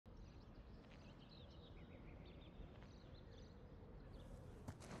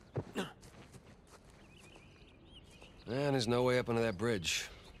And there's no way up onto that bridge.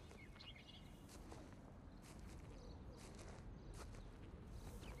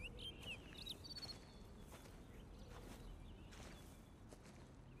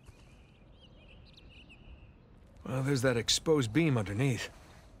 Well, there's that exposed beam underneath.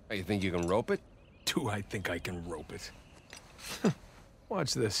 Hey, you think you can rope it? Do I think I can rope it?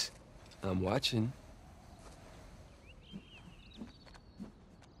 Watch this. I'm watching.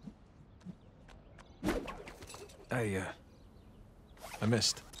 I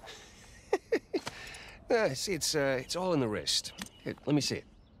missed. See, it's all in the wrist. Here, let me see it.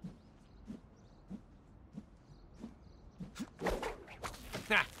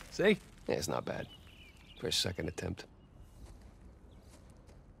 See? Yeah, it's not bad. For a second attempt.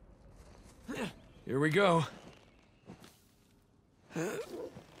 Here we go.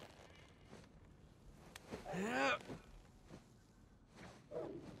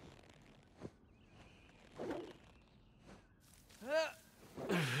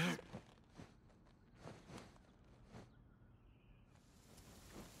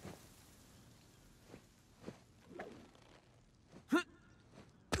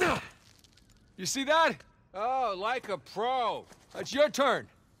 You see that? Oh, like a pro. It's your turn.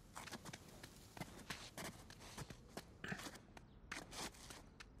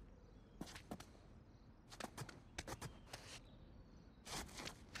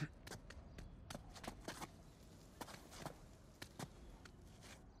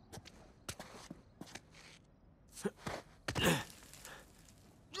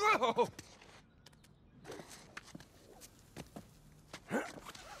 Whoa!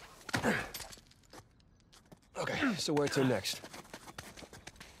 Okay, so where to next?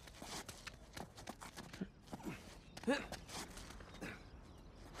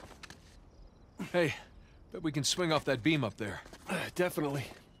 Hey, bet we can swing off that beam up there. Definitely.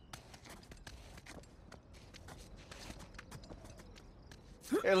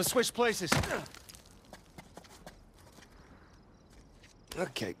 Hey, let's switch places.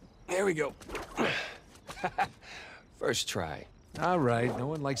 Okay, here we go. First try. All right, no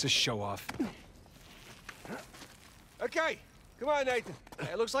one likes a show-off. Okay, come on, Nathan.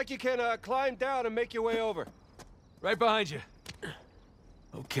 It looks like you can climb down and make your way over. Right behind you.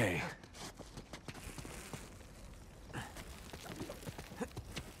 Okay.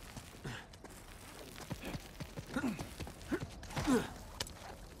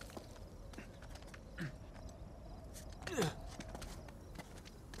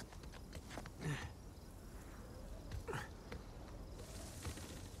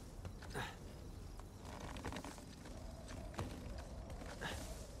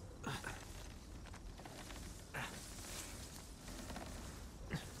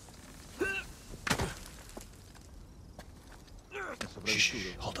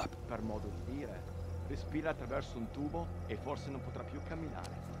 Shh, hold up. Per modo di dire, respira attraverso un tubo e forse non potrà più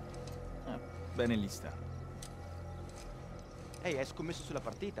camminare. Ah, bene lì sta. Ehi, hai scommesso sulla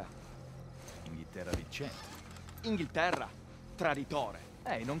partita? Inghilterra vincente. Inghilterra, traditore.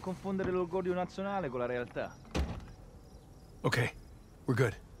 Ehi, non confondere l'orgoglio nazionale con la realtà. Okay, we're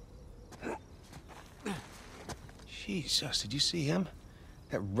good. Jesus, did you see him?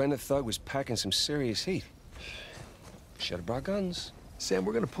 That Renner thug was packing some serious heat. Should have brought guns. Sam,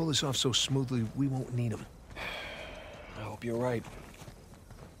 we're gonna pull this off so smoothly, we won't need them. I hope you're right.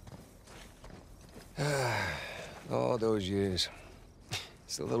 All those years.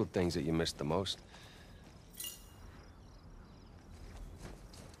 It's the little things that you miss the most.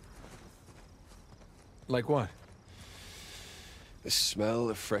 Like what? The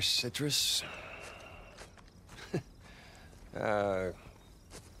smell of fresh citrus.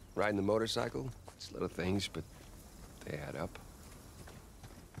 Riding the motorcycle. It's little things, but they add up.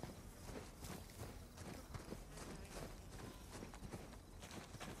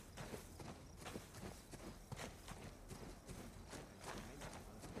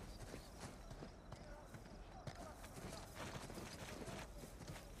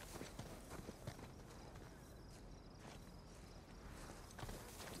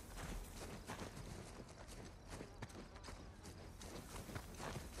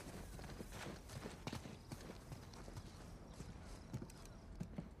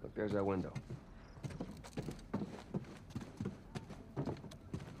 Look, there's our window.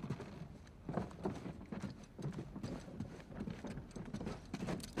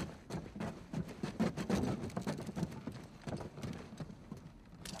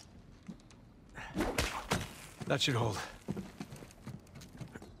 That should hold.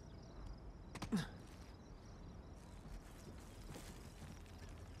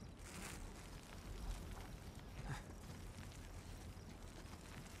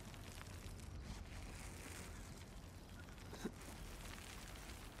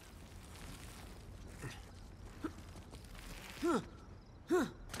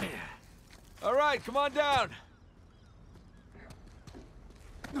 All right, come on down.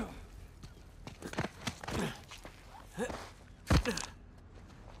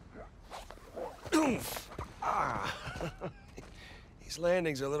 These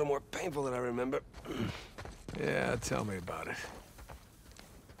landings are a little more painful than I remember. Yeah, tell me about it.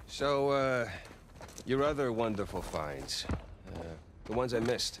 So, your other wonderful finds. The ones I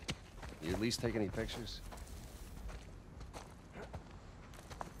missed. You at least take any pictures?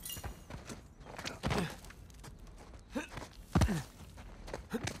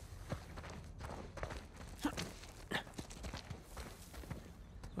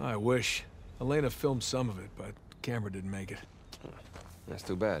 I wish. Elena filmed some of it, but the camera didn't make it. That's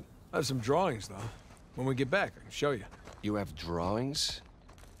too bad. I have some drawings, though. When we get back, I can show you. You have drawings?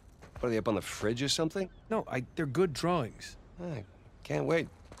 What, are they up on the fridge or something? No, they're good drawings. I can't wait.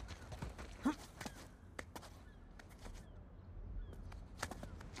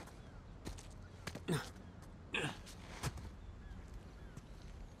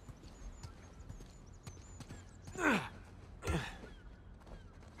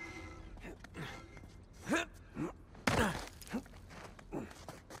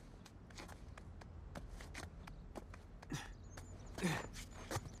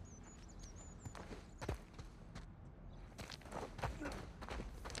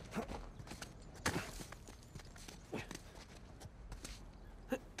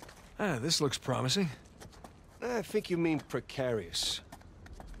 Ah, this looks promising. I think you mean precarious.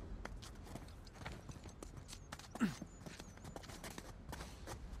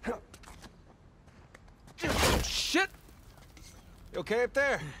 Shit! You okay up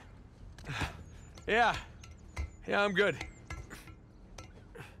there? Yeah. Yeah, I'm good.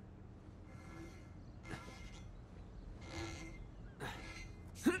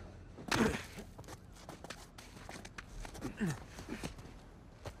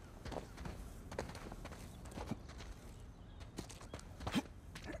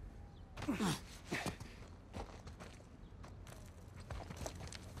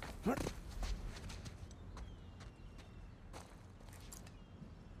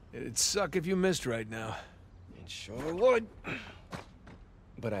 It'd suck if you missed right now. It sure would.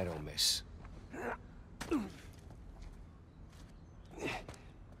 But I don't miss.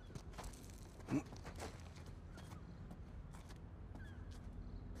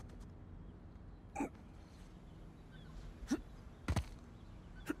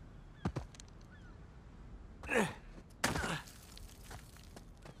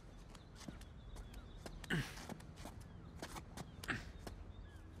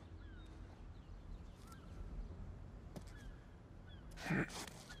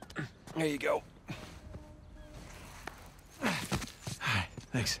 There you go.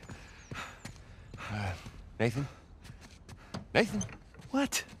 Thanks. Nathan? Nathan?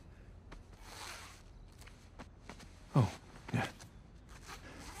 What? Oh, yeah.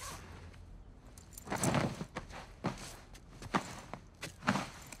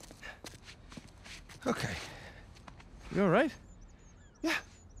 Okay. You all right? Yeah.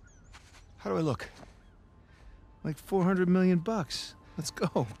 How do I look? Like 400 million bucks. Let's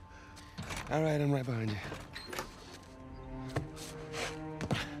go. All right, I'm right behind you.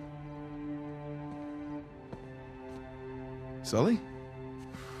 Sully?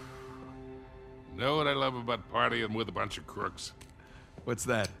 Know what I love about partying with a bunch of crooks? What's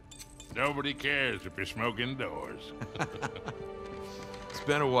that? Nobody cares if you smoke indoors. It's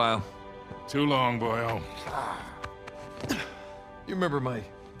been a while. Too long, boyo. You remember my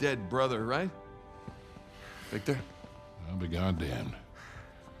dead brother, right? Victor? I'll be goddamned.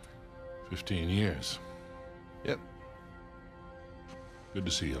 15 years. Yep. Good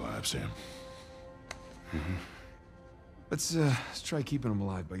to see you alive, Sam. Let's try keeping him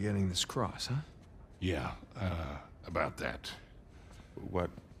alive by getting this cross, huh? Yeah, about that. What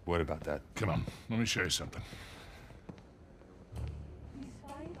about that? Come on, let me show you something.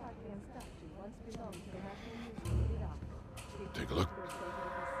 Take a look.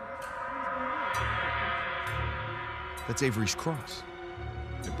 That's Avery's cross.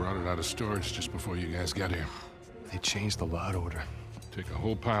 They brought it out of storage just before you guys got here. They changed the lot order. Take a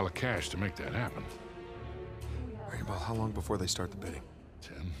whole pile of cash to make that happen. Right, well, how long before they start the bidding?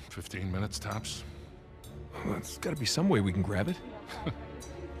 10, 15 minutes tops. Well, there's got to be some way we can grab it.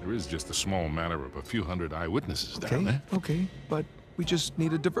 There is just a small matter of a few hundred eyewitnesses down there. Okay, but we just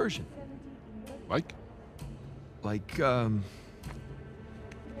need a diversion. Like? Like I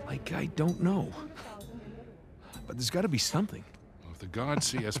don't know. But there's got to be something. Well, if the guards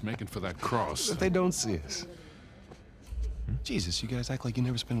see us making for that cross... If they don't see us. Jesus, you guys act like you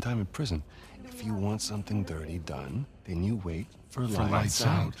never spend time in prison. If you want something dirty done, then you wait for lights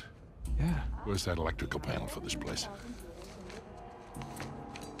out. Yeah. Where's that electrical panel for this place?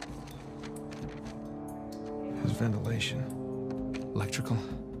 There's ventilation. Electrical.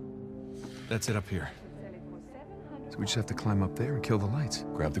 That's it up here. So we just have to climb up there and kill the lights.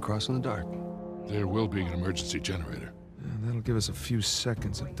 Grab the cross in the dark. There will be an emergency generator. And that'll give us a few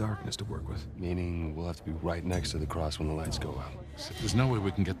seconds of darkness to work with. Meaning we'll have to be right next to the cross when the lights go out. So there's no way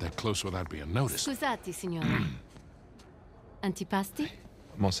we can get that close without being noticed. Scusate, signore. Antipasti?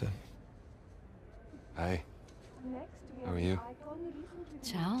 I'm all set. Hi. How are you?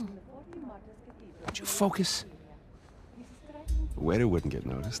 Ciao. Would you focus? The waiter wouldn't get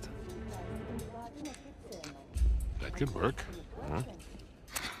noticed. That could work. Huh?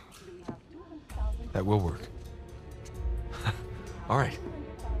 That will work. All right.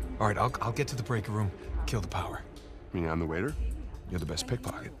 All right, I'll get to the breaker room, kill the power. You mean I'm the waiter? You're the best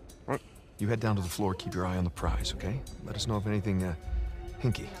pickpocket. What? You head down to the floor, keep your eye on the prize, okay? Let us know if anything,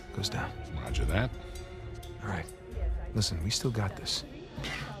 hinky goes down. Roger that. All right. Listen, we still got this.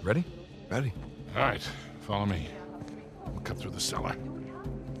 Ready? Ready. All right, follow me. We'll cut through the cellar.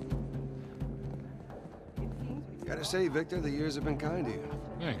 Gotta say, Victor, the years have been kind to you.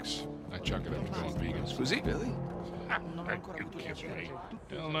 Thanks. I chuck it up to going vegan. Scusi? Really? You kidding me?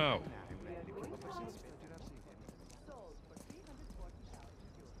 Hell no.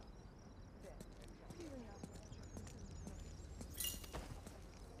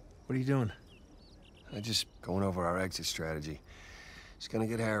 What are you doing? I'm just going over our exit strategy. It's gonna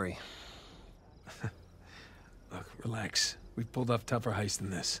get hairy. Look, relax. We've pulled off tougher heists than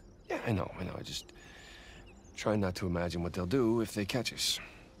this. Yeah, I know. I just try not to imagine what they'll do if they catch us.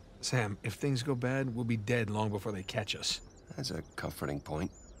 Sam, if things go bad, we'll be dead long before they catch us. That's a comforting point.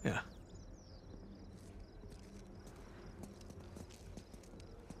 Yeah.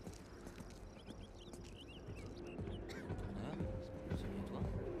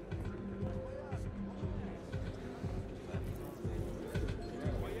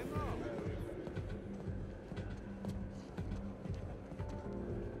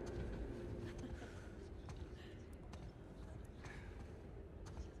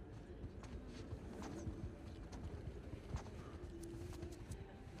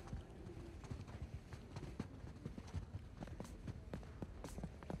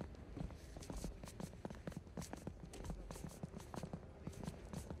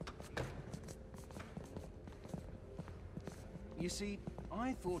 You see,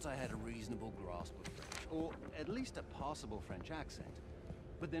 I thought I had a reasonable grasp of French, or at least a passable French accent.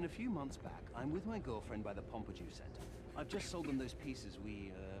 But then a few months back, I'm with my girlfriend by the Pompidou Center. I've just sold them those pieces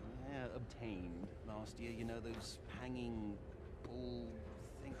we obtained last year. You know, those hanging bull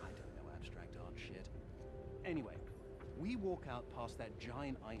thing? I don't know, abstract art shit. Anyway, we walk out past that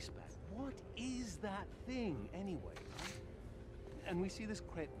giant ice bag. What is that thing, anyway? And we see this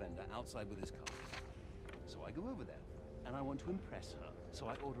crepe vendor outside with his car. So I go over there. And I want to impress her, so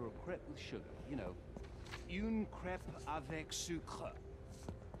I order a crepe with sugar. You know, une crepe avec sucre.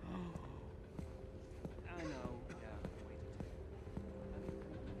 I know,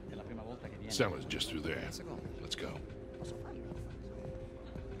 yeah. Cellar's just through there. Let's go.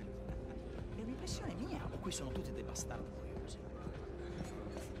 L'impressione mia, o qui sono tutti dei bastardi noiosi.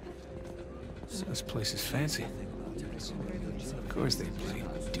 This place is fancy. Of course they play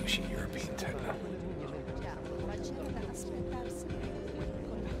douchey European techno.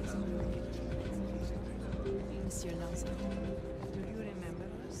 Monsieur Lanza. Do you remember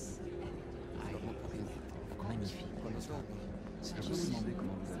us? Magnifique. C'est je me demandais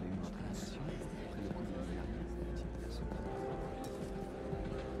comment vous avez eu votre relation après le coup de la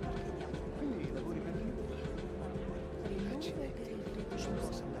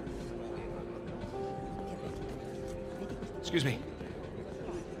Excuse me.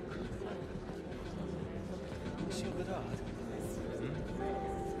 Monsieur Godard.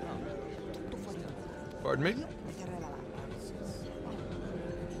 Pardon me?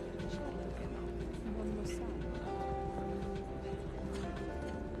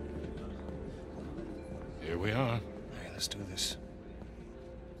 Here we are. Hey, let's do this.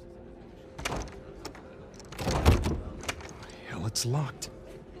 Hell, it's locked.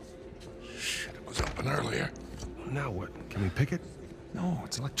 Shit, it was open earlier. Now what? Can we pick it? No,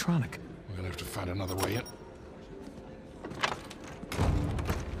 it's electronic. We're gonna have to find another way in.